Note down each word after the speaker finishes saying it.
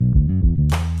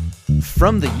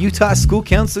From the Utah School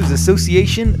Counselors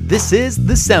Association, this is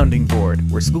The Sounding Board,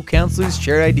 where school counselors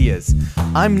share ideas.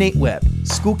 I'm Nate Webb,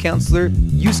 school counselor,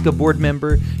 USCA board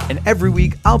member, and every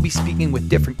week I'll be speaking with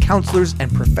different counselors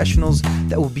and professionals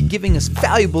that will be giving us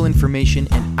valuable information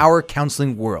in our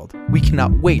counseling world. We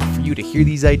cannot wait for you to hear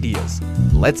these ideas.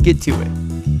 Let's get to it.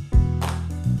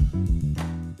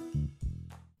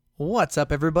 What's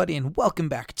up, everybody, and welcome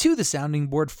back to the Sounding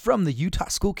Board from the Utah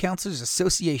School Counselors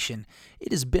Association.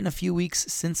 It has been a few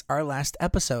weeks since our last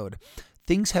episode.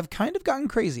 Things have kind of gotten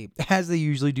crazy, as they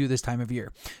usually do this time of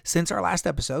year. Since our last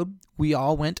episode, we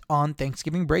all went on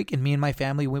Thanksgiving break, and me and my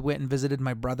family, we went and visited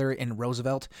my brother in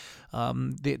Roosevelt.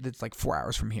 It's like 4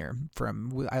 hours from here.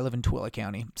 I live in Tooele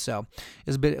County, so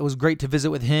it was great to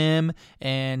visit with him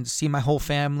and see my whole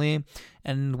family.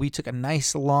 And we took a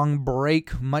nice long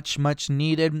break, much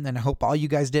needed, and I hope all you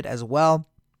guys did as well.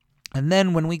 And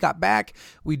then when we got back,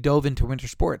 we dove into winter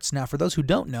sports. Now, for those who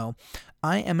don't know,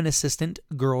 I am an assistant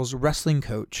girls wrestling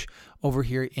coach over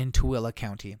here in Tooele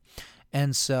County.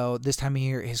 And so this time of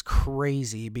year is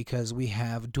crazy because we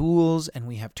have duels and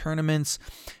we have tournaments.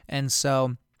 And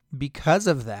so because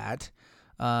of that,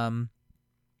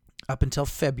 up until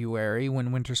February,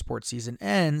 when winter sports season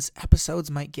ends,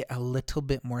 episodes might get a little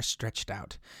bit more stretched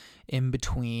out in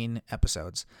between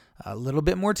episodes. A little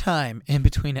bit more time in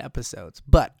between episodes.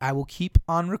 But I will keep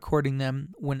on recording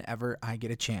them whenever I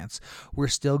get a chance. We're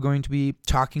still going to be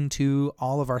talking to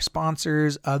all of our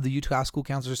sponsors of the Utah School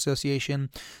Counselors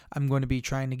Association. I'm going to be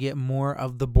trying to get more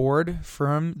of the board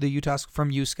from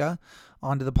USCA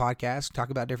onto the podcast,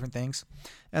 talk about different things,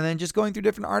 and then just going through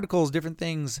different articles, different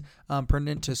things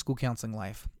pertinent to school counseling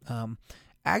life.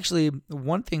 Actually,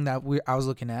 one thing that I was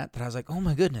looking at that I was like, oh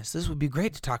my goodness, this would be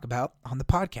great to talk about on the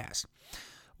podcast,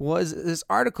 was this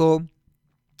article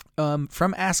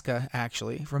from ASCA,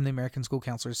 actually, from the American School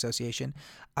Counselors Association,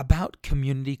 about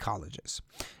community colleges.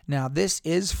 Now, this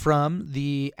is from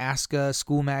the ASCA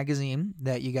School Magazine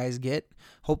that you guys get,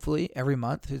 hopefully, every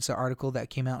month. It's an article that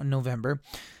came out in November.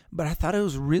 But I thought it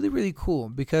was really cool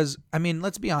because,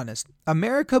 let's be honest.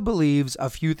 America believes a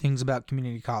few things about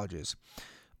community colleges.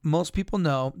 Most people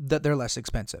know that they're less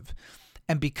expensive.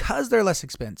 And because they're less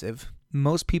expensive,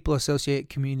 most people associate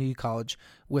community college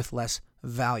with less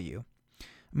value.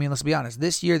 Let's be honest.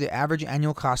 This year, the average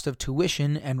annual cost of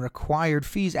tuition and required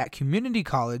fees at community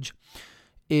college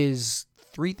is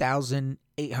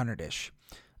 $3,800-ish.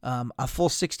 A full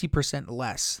 60%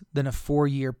 less than a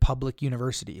 4-year public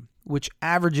university, which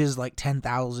averages like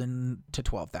 $10,000 to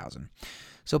 $12,000.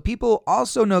 So people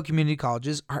also know community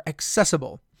colleges are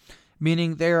accessible,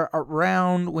 meaning they're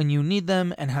around when you need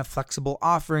them and have flexible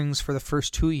offerings for the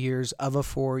first 2 years of a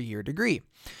 4-year degree.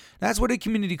 That's what a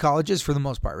community college is for the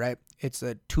most part, right? It's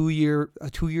a two-year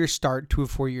start to a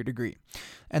 4-year degree.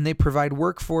 And they provide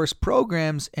workforce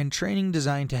programs and training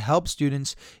designed to help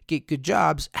students get good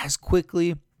jobs as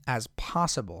quickly as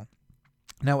possible.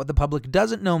 Now, what the public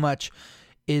doesn't know much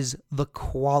is the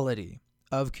quality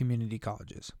of community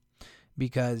colleges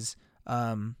because,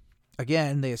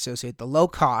 again, they associate the low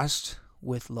cost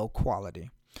with low quality.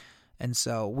 And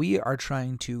so we are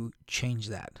trying to change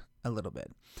that a little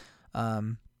bit.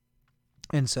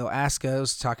 And so ASCA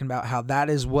was talking about how that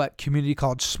is what Community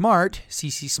College Smart,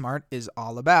 CC Smart, is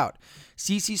all about.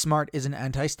 CC Smart is an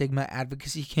anti-stigma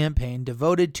advocacy campaign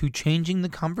devoted to changing the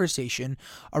conversation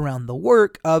around the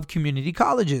work of community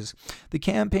colleges. The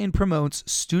campaign promotes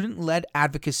student-led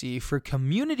advocacy for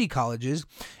community colleges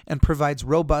and provides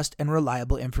robust and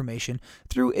reliable information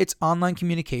through its online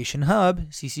communication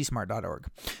hub, ccsmart.org.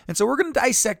 And so we're going to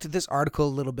dissect this article a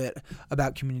little bit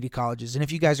about community colleges. And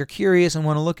if you guys are curious and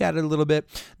want to look at it a little bit,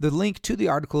 the link to the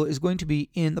article is going to be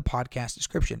in the podcast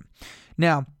description.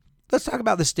 Now, let's talk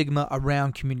about the stigma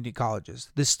around community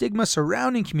colleges. The stigma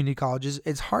surrounding community colleges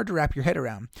is hard to wrap your head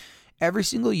around. Every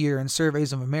single year in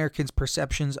surveys of Americans'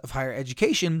 perceptions of higher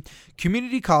education,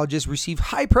 community colleges receive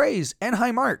high praise and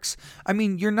high marks.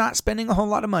 You're not spending a whole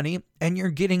lot of money and you're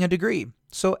getting a degree.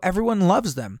 So everyone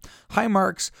loves them. High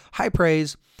marks, high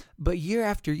praise. But year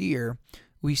after year,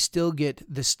 we still get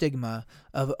the stigma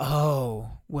of,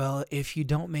 if you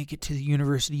don't make it to the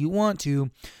university you want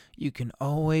to, you can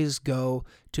always go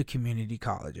to community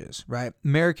colleges, right?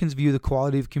 Americans view the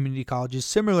quality of community colleges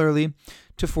similarly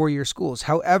to 4-year schools.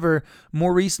 However,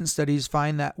 more recent studies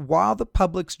find that while the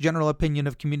public's general opinion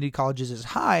of community colleges is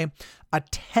high,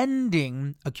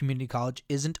 attending a community college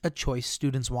isn't a choice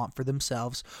students want for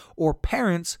themselves or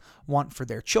parents want for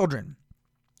their children.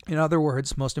 In other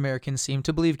words, most Americans seem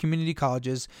to believe community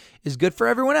colleges is good for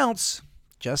everyone else,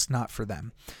 just not for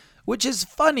them. Which is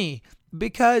funny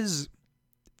because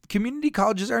community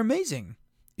colleges are amazing.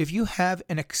 If you have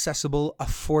an accessible,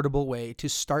 affordable way to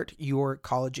start your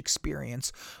college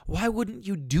experience, why wouldn't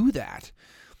you do that?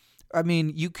 I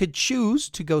mean, you could choose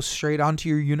to go straight onto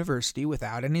your university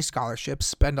without any scholarships,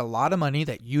 spend a lot of money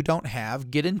that you don't have,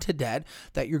 get into debt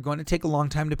that you're going to take a long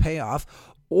time to pay off,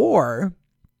 or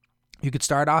you could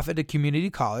start off at a community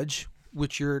college,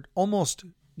 which you're almost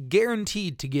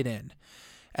guaranteed to get in.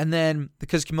 And then,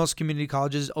 because most community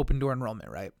colleges open door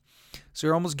enrollment, right? So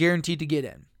you're almost guaranteed to get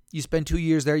in. You spend 2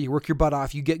 years there, you work your butt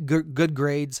off, you get good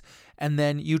grades, and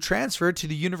then you transfer to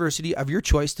the university of your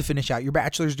choice to finish out your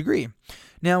bachelor's degree.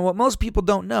 Now, what most people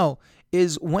don't know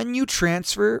is when you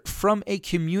transfer from a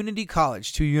community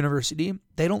college to a university,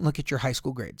 they don't look at your high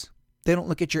school grades. They don't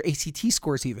look at your ACT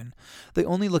scores even. They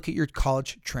only look at your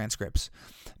college transcripts.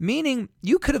 Meaning,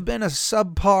 you could have been a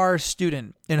subpar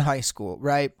student in high school,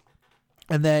 right?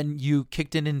 And then you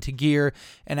kicked it into gear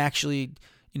and actually,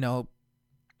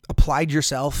 applied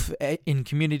yourself in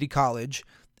community college,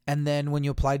 and then when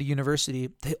you apply to university,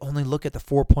 they only look at the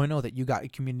 4.0 that you got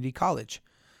at community college.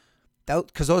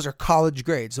 Because those are college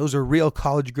grades. Those are real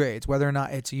college grades. Whether or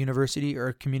not it's a university or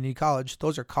a community college,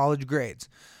 those are college grades.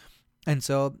 And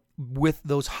so with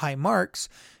those high marks,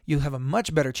 you have a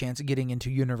much better chance of getting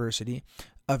into university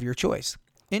of your choice.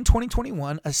 In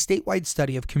 2021, a statewide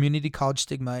study of community college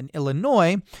stigma in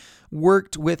Illinois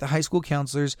worked with high school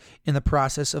counselors in the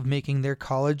process of making their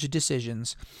college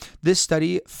decisions. This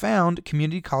study found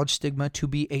community college stigma to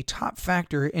be a top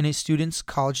factor in a student's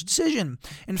college decision.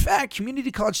 In fact, community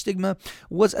college stigma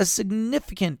was as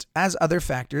significant as other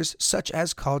factors such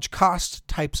as college costs,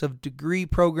 types of degree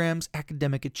programs,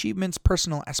 academic achievements,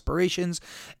 personal aspirations,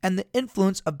 and the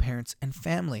influence of parents and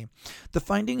family. The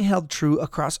finding held true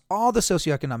across all the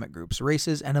socioeconomic groups,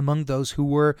 races, and among those who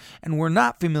were and were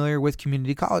not familiar with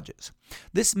community colleges.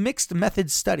 This mixed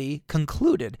method study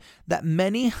concluded that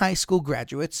many high school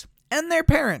graduates and their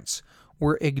parents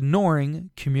were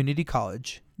ignoring community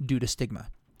college due to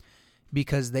stigma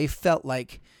because they felt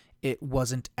like it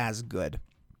wasn't as good.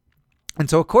 And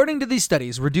so according to these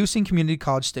studies, reducing community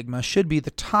college stigma should be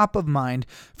the top of mind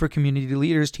for community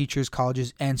leaders, teachers,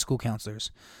 colleges, and school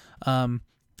counselors. So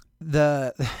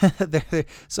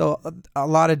a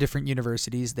lot of different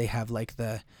universities, they have like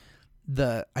the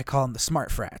I call them the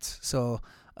smart frats. So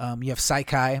you have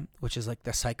Psi-Chi, which is like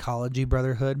the psychology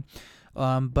brotherhood.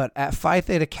 But at Phi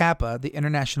Theta Kappa, the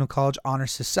International College Honor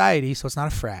Society, so it's not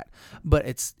a frat, but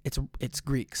it's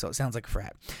Greek, so it sounds like a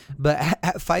frat. But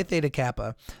at Phi Theta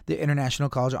Kappa, the International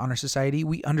College Honor Society,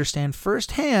 we understand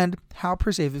firsthand how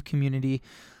pervasive community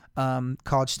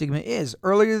college stigma is.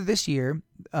 Earlier this year,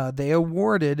 they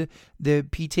awarded the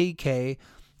PTK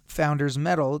Founders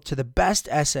Medal to the best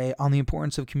essay on the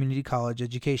importance of community college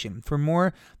education. For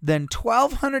more than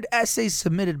 1,200 essays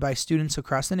submitted by students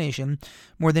across the nation,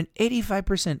 more than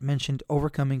 85% mentioned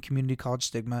overcoming community college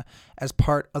stigma as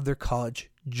part of their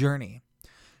college journey.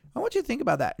 I want you to think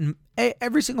about that. And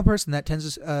every single person that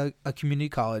attends a community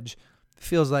college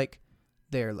feels like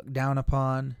they're looked down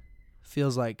upon,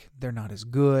 feels like they're not as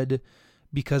good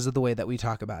because of the way that we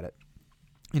talk about it.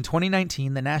 In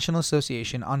 2019, the National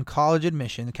Association on College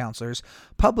Admission Counselors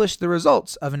published the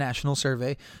results of a national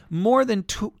survey. More than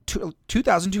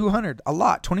 2,200, a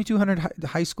lot, 2,200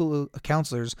 high school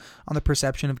counselors on the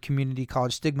perception of community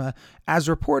college stigma as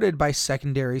reported by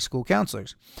secondary school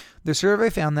counselors. The survey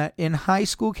found that in high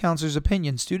school counselors'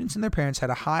 opinion, students and their parents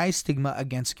had a high stigma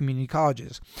against community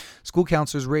colleges. School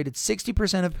counselors rated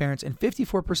 60% of parents and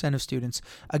 54% of students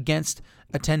against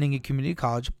attending a community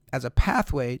college as a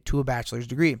pathway to a bachelor's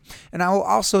degree. And I will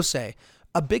also say,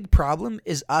 a big problem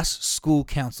is us school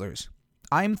counselors.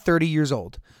 I'm 30 years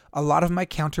old. A lot of my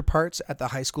counterparts at the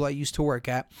high school I used to work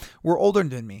at were older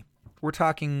than me. We're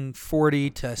talking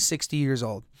 40 to 60 years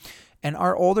old. And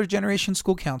our older generation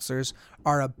school counselors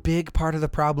are a big part of the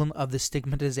problem of the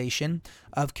stigmatization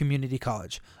of community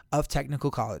college, of technical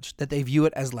college, that they view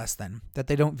it as less than, that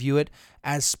they don't view it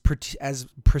as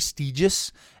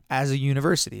prestigious as a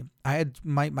university. I had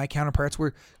my counterparts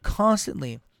were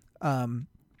constantly,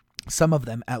 some of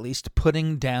them at least,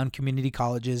 putting down community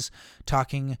colleges,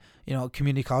 talking,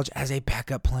 community college as a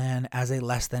backup plan, as a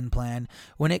less than plan,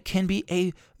 when it can be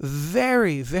a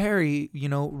very, very,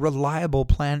 reliable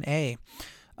plan A.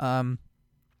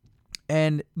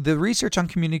 And the research on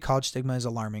community college stigma is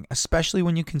alarming, especially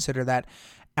when you consider that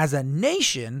as a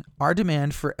nation, our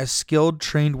demand for a skilled,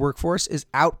 trained workforce is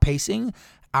outpacing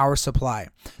our supply.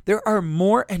 There are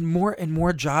more and more and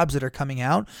more jobs that are coming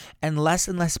out and less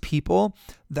people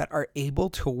that are able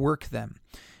to work them.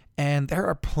 And there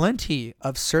are plenty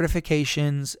of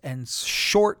certifications and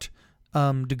short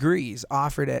degrees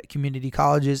offered at community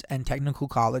colleges and technical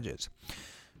colleges.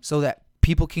 So that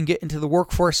people can get into the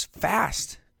workforce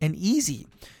fast and easy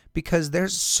because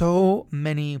there's so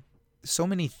many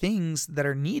things that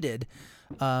are needed.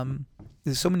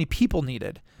 There's so many people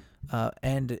needed,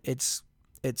 and it's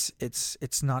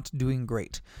not doing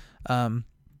great.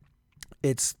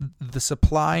 It's the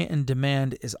supply and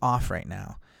demand is off right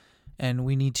now, and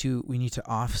we need to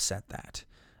offset that,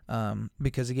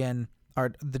 because again,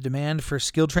 the demand for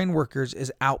skilled trained workers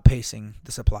is outpacing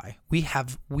the supply. We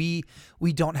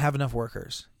don't have enough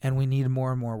workers, and we need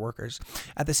more and more workers.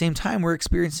 At the same time, we're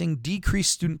experiencing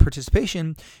decreased student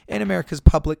participation in America's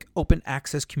public open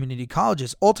access community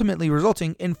colleges, ultimately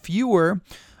resulting in fewer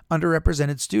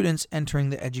underrepresented students entering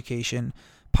the education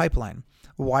pipeline,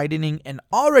 widening an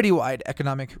already wide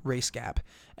economic race gap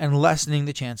and lessening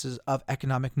the chances of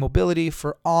economic mobility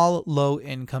for all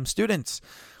low-income students.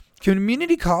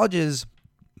 Community colleges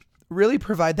really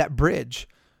provide that bridge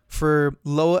for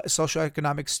low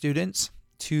socioeconomic students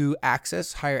to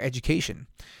access higher education.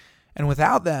 And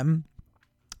without them,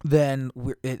 then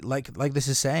like this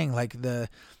is saying, like the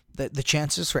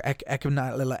chances for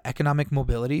economic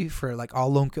mobility for like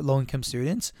all low-income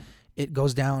students, it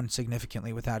goes down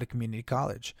significantly without a community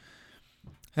college.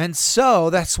 And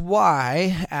so that's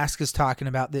why Ask is talking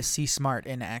about this C Smart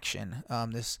in action,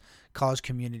 this college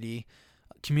community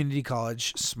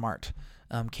college smart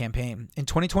campaign. In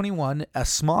 2021, a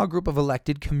small group of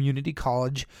elected community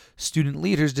college student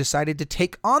leaders decided to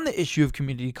take on the issue of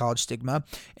community college stigma.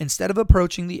 Instead of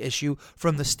approaching the issue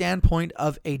from the standpoint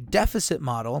of a deficit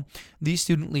model, these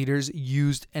student leaders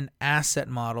used an asset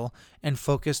model and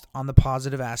focused on the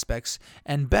positive aspects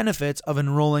and benefits of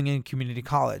enrolling in community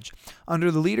college. Under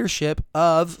the leadership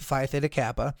of Phi Theta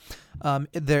Kappa,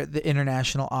 the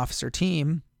international officer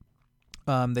team,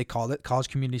 they called it College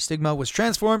Community Stigma, was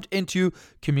transformed into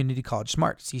Community College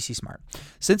Smart, CC Smart.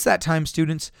 Since that time,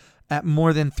 students at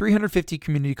more than 350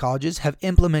 community colleges have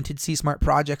implemented C-Smart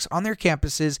projects on their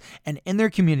campuses and in their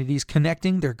communities,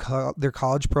 connecting their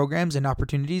college programs and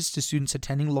opportunities to students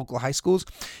attending local high schools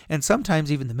and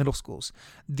sometimes even the middle schools.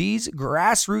 These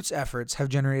grassroots efforts have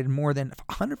generated more than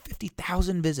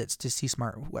 150,000 visits to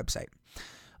C-Smart website.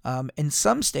 In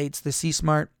some states, the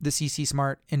CC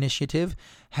Smart initiative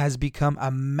has become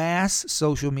a mass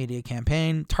social media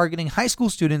campaign targeting high school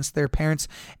students, their parents,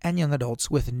 and young adults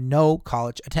with no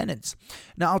college attendance.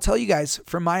 Now, I'll tell you guys,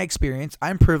 from my experience,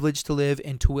 I'm privileged to live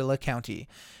in Tooele County.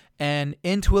 And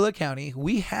in Tooele County,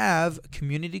 we have a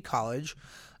community college.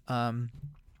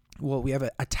 We have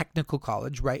a technical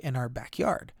college right in our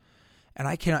backyard. And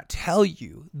I cannot tell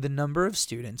you the number of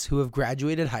students who have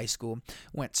graduated high school,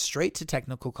 went straight to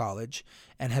technical college,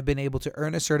 and have been able to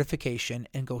earn a certification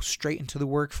and go straight into the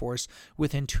workforce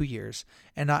within 2 years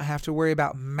and not have to worry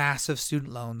about massive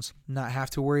student loans, not have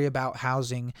to worry about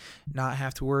housing, not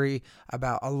have to worry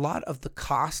about a lot of the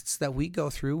costs that we go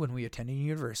through when we attend a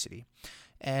university.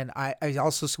 And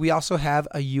we also have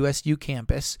a USU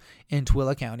campus in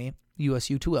Tooele County,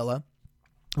 USU Tooele,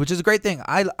 which is a great thing.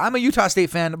 I'm a Utah State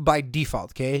fan by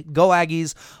default, okay? Go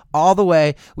Aggies all the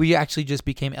way. We actually just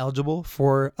became eligible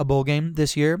for a bowl game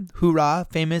this year. Hoorah,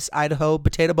 famous Idaho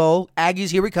Potato Bowl.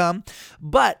 Aggies, here we come.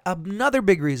 But another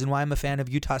big reason why I'm a fan of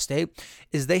Utah State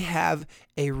is they have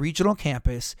a regional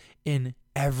campus in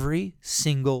every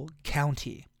single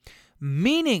county.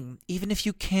 Meaning, even if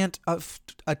you can't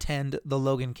attend the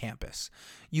Logan campus,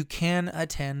 you can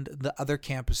attend the other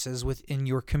campuses within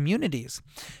your communities.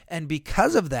 And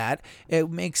because of that, it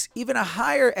makes even a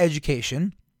higher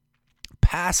education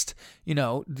past,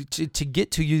 to get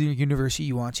to your university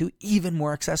you want to, even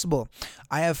more accessible.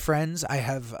 I have friends, I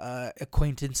have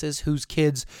acquaintances whose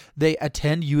kids, they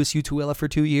attend USU Tooele for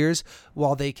 2 years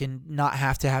while they can not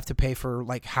have to pay for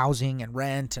like housing and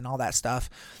rent and all that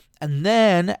stuff. And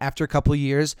then after a couple of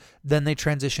years, then they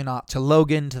transition out to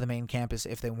Logan, to the main campus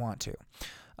if they want to.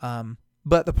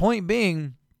 But the point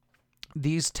being,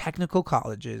 these technical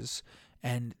colleges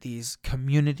and these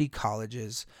community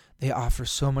colleges, they offer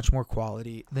so much more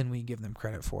quality than we give them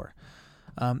credit for.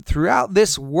 Throughout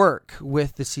this work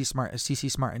with the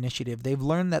CC Smart initiative, they've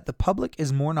learned that the public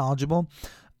is more knowledgeable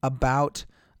about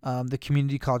the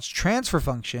community college transfer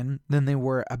function than they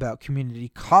were about community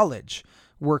college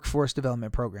workforce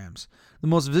development programs. The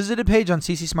most visited page on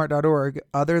ccsmart.org,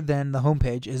 other than the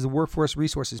homepage, is the workforce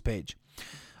resources page.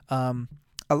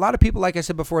 A lot of people, like I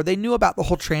said before, they knew about the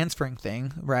whole transferring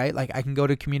thing, right? Like I can go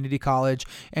to community college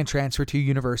and transfer to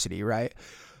university, right?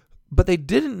 But they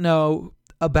didn't know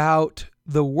about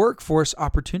the workforce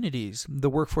opportunities, the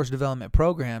workforce development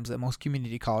programs that most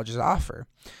community colleges offer,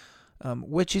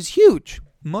 which is huge.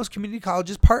 Most community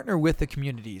colleges partner with the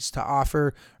communities to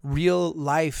offer real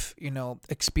life,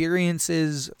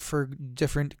 experiences for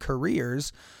different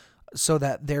careers so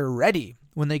that they're ready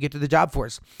when they get to the job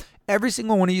force. Every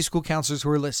single one of you school counselors who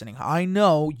are listening, I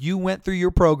know you went through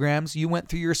your programs, you went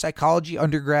through your psychology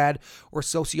undergrad or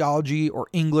sociology or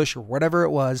English or whatever it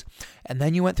was, and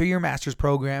then you went through your master's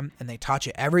program and they taught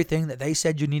you everything that they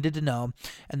said you needed to know,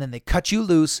 and then they cut you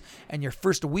loose, and your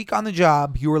first week on the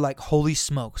job, you were like, holy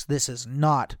smokes, this is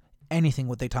not anything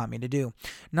what they taught me to do.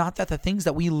 Not that the things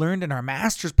that we learned in our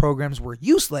master's programs were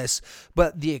useless,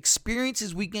 but the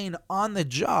experiences we gained on the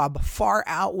job far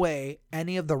outweigh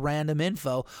any of the random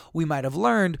info we might have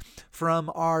learned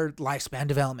from our lifespan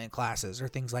development classes or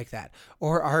things like that,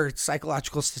 or our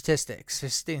psychological statistics,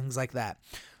 just things like that.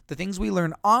 The things we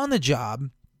learn on the job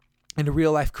in a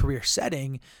real life career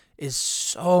setting is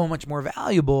so much more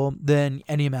valuable than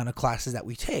any amount of classes that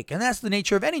we take. And that's the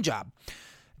nature of any job.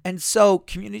 And so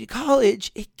community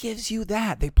college, it gives you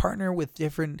that. They partner with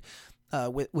different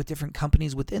with different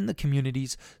companies within the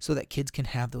communities so that kids can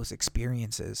have those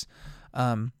experiences.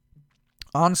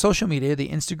 On social media, the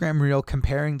Instagram reel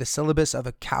comparing the syllabus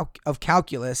of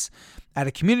calculus at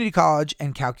a community college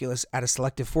and calculus at a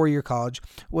selective four-year college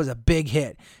was a big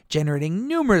hit, generating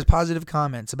numerous positive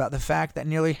comments about the fact that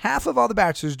nearly half of all the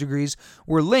bachelor's degrees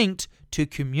were linked to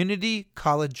community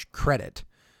college credit.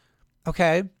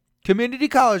 Okay? Community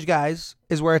college, guys,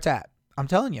 is where it's at. I'm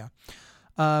telling you.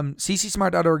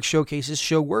 CCSmart.org showcases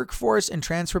show workforce and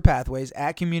transfer pathways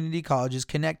at community colleges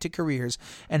connect to careers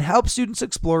and help students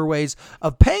explore ways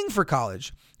of paying for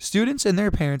college. Students and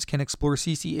their parents can explore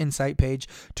CC Insight page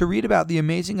to read about the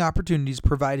amazing opportunities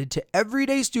provided to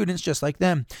everyday students just like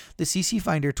them. The CC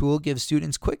Finder tool gives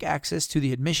students quick access to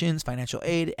the admissions, financial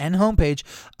aid, and homepage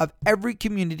of every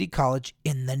community college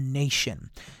in the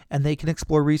nation. And they can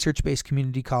explore research-based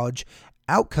community college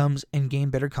outcomes and gain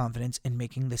better confidence in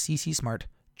making the CC Smart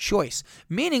choice.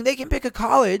 Meaning they can pick a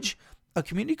college, a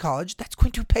community college, that's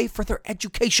going to pay for their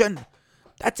education.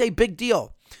 That's a big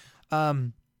deal.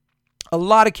 A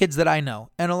lot of kids that I know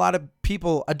and a lot of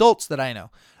people, adults that I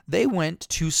know, they went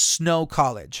to Snow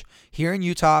College. Here in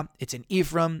Utah, it's in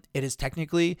E14. It is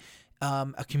technically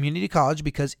a community college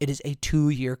because it is a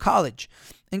 2-year college.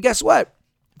 And guess what?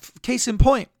 Case in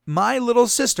point, my little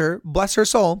sister, bless her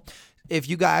soul, if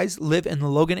you guys live in the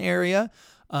Logan area,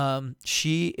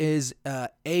 she is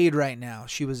aide right now.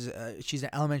 she's an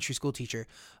elementary school teacher.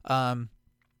 I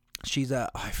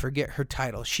forget her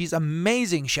title. She's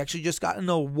amazing. She actually just got an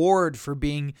award for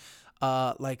being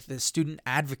like the student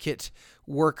advocate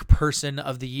work person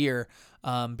of the year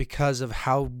because of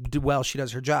how well she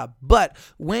does her job. But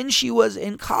when she was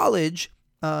in college,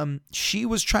 she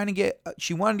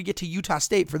wanted to get to Utah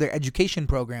State for their education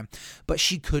program, but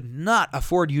she could not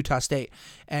afford Utah State.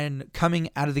 And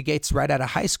coming out of the gates right out of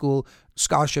high school,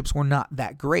 scholarships were not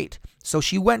that great. So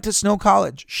she went to Snow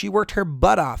College. She worked her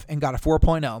butt off and got a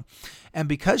 4.0. And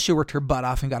because she worked her butt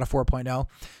off and got a 4.0,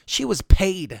 she was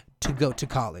paid to go to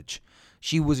college.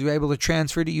 She was able to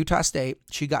transfer to Utah State.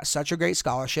 She got such a great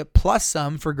scholarship, plus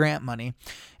some for grant money,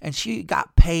 and she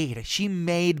got paid. She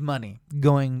made money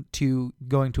going to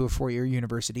a 4-year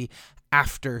university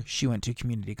after she went to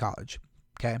community college.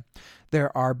 Okay,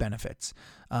 there are benefits.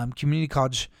 Community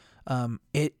college,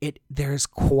 there's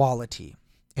quality.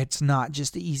 It's not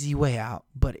just the easy way out,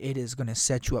 but it is going to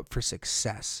set you up for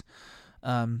success.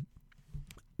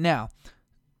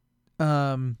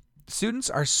 Students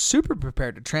are super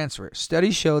prepared to transfer.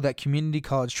 Studies show that community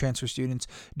college transfer students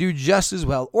do just as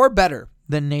well or better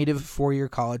than native 4-year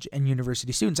college and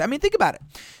university students. I mean, think about it.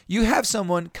 You have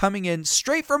someone coming in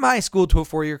straight from high school to a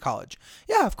 4-year college.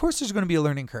 Yeah, of course there's going to be a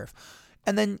learning curve.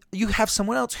 And then you have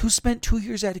someone else who spent 2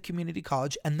 years at a community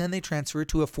college and then they transfer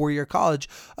to a 4-year college.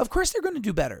 Of course they're going to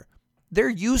do better. They're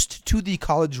used to the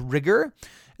college rigor.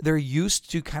 They're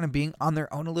used to kind of being on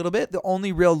their own a little bit. The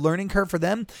only real learning curve for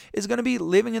them is going to be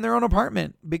living in their own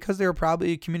apartment because they're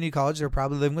probably community college. They're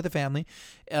probably living with a family.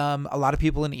 A lot of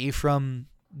people in E14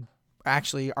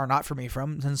 actually are not from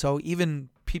E14. And so even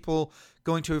people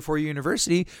going to a 4-year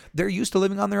university, they're used to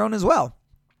living on their own as well.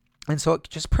 And so it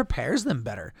just prepares them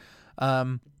better.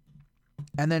 And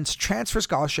then transfer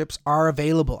scholarships are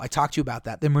available. I talked to you about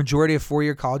that. The majority of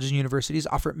 4-year colleges and universities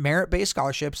offer merit-based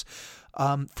scholarships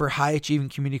for high-achieving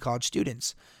community college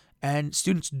students. And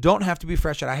students don't have to be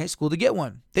fresh out of high school to get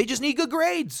one. They just need good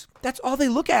grades. That's all they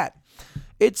look at.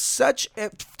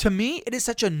 To me, it is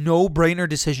such a no-brainer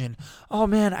decision. Oh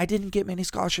man, I didn't get many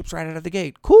scholarships right out of the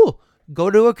gate. Cool. Go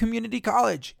to a community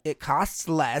college. It costs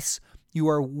less. You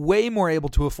are way more able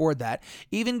to afford that.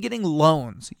 Even getting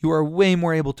loans, you are way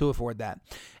more able to afford that.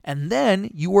 And then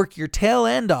you work your tail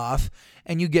end off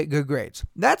and you get good grades.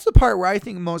 That's the part where I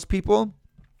think most people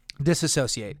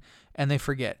disassociate and they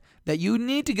forget that you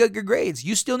need to get good grades.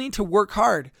 You still need to work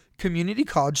hard, community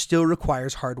college still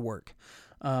requires hard work.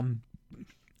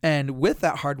 And with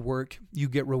that hard work, you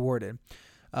get rewarded.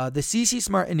 The CC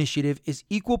Smart initiative is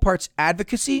equal parts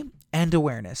advocacy and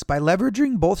awareness. By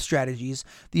leveraging both strategies,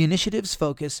 the initiative's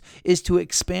focus is to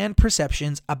expand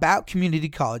perceptions about community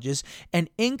colleges and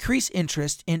increase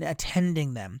interest in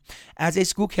attending them. As a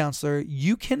school counselor,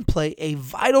 you can play a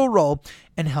vital role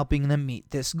in helping them meet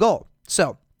this goal.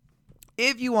 So,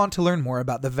 if you want to learn more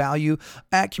about the value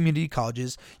at community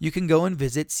colleges, you can go and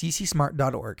visit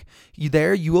ccsmart.org.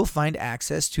 There you will find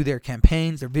access to their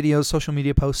campaigns, their videos, social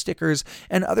media posts, stickers,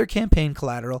 and other campaign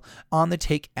collateral on the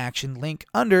Take Action link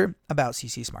under About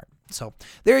CC Smart. So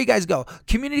there you guys go.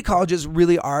 Community colleges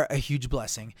really are a huge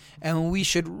blessing, and we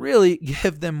should really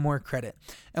give them more credit.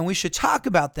 And we should talk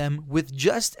about them with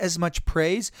just as much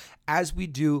praise as we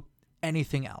do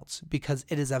anything else, because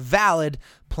it is a valid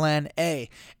plan A.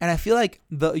 And I feel like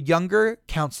the younger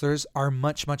counselors are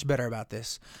much, much better about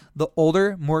this. The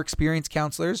older, more experienced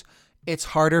counselors, it's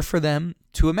harder for them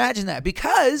to imagine that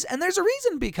because, and there's a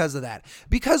reason because of that,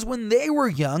 because when they were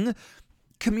young,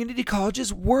 community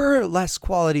colleges were less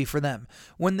quality for them.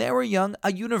 When they were young,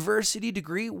 a university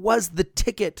degree was the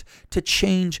ticket to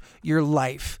change your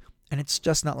life. And it's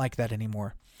just not like that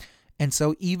anymore. And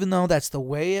so even though that's the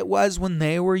way it was when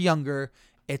they were younger,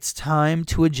 it's time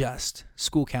to adjust,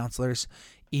 school counselors.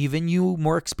 Even you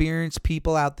more experienced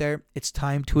people out there, it's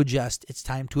time to adjust. It's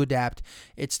time to adapt.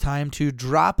 It's time to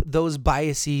drop those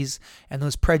biases and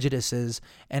those prejudices.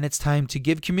 And it's time to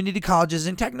give community colleges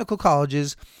and technical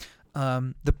colleges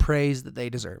the praise that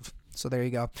they deserve. So there you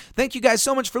go. Thank you guys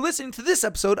so much for listening to this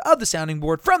episode of The Sounding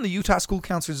Board from the Utah School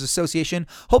Counselors Association.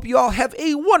 Hope you all have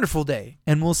a wonderful day,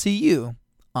 and we'll see you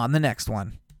on the next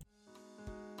one.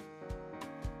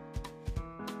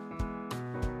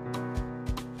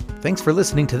 Thanks for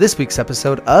listening to this week's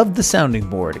episode of The Sounding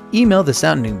Board. Email The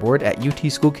Sounding Board at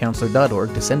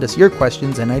utschoolcounselor.org to send us your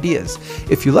questions and ideas.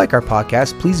 If you like our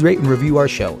podcast, please rate and review our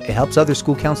show. It helps other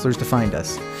school counselors to find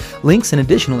us. Links and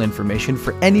additional information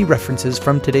for any references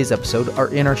from today's episode are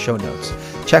in our show notes.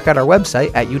 Check out our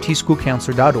website at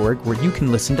utschoolcounselor.org, where you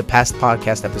can listen to past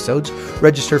podcast episodes,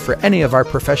 register for any of our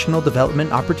professional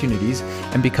development opportunities,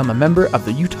 and become a member of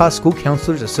the Utah School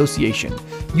Counselors Association.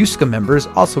 USCA members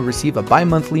also receive a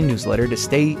bi-monthly newsletter to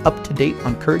stay up to date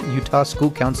on current Utah school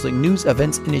counseling news,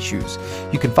 events, and issues.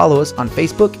 You can follow us on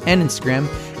Facebook and Instagram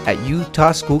at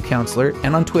Utah School Counselor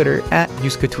and on Twitter at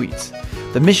USCA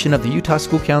Tweets. The mission of the Utah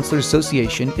School Counselors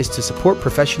Association is to support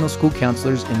professional school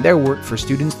counselors in their work for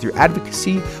students through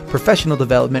advocacy, professional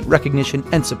development, recognition,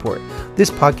 and support. This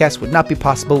podcast would not be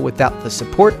possible without the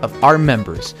support of our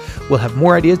members. We'll have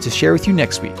more ideas to share with you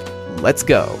next week. Let's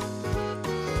go.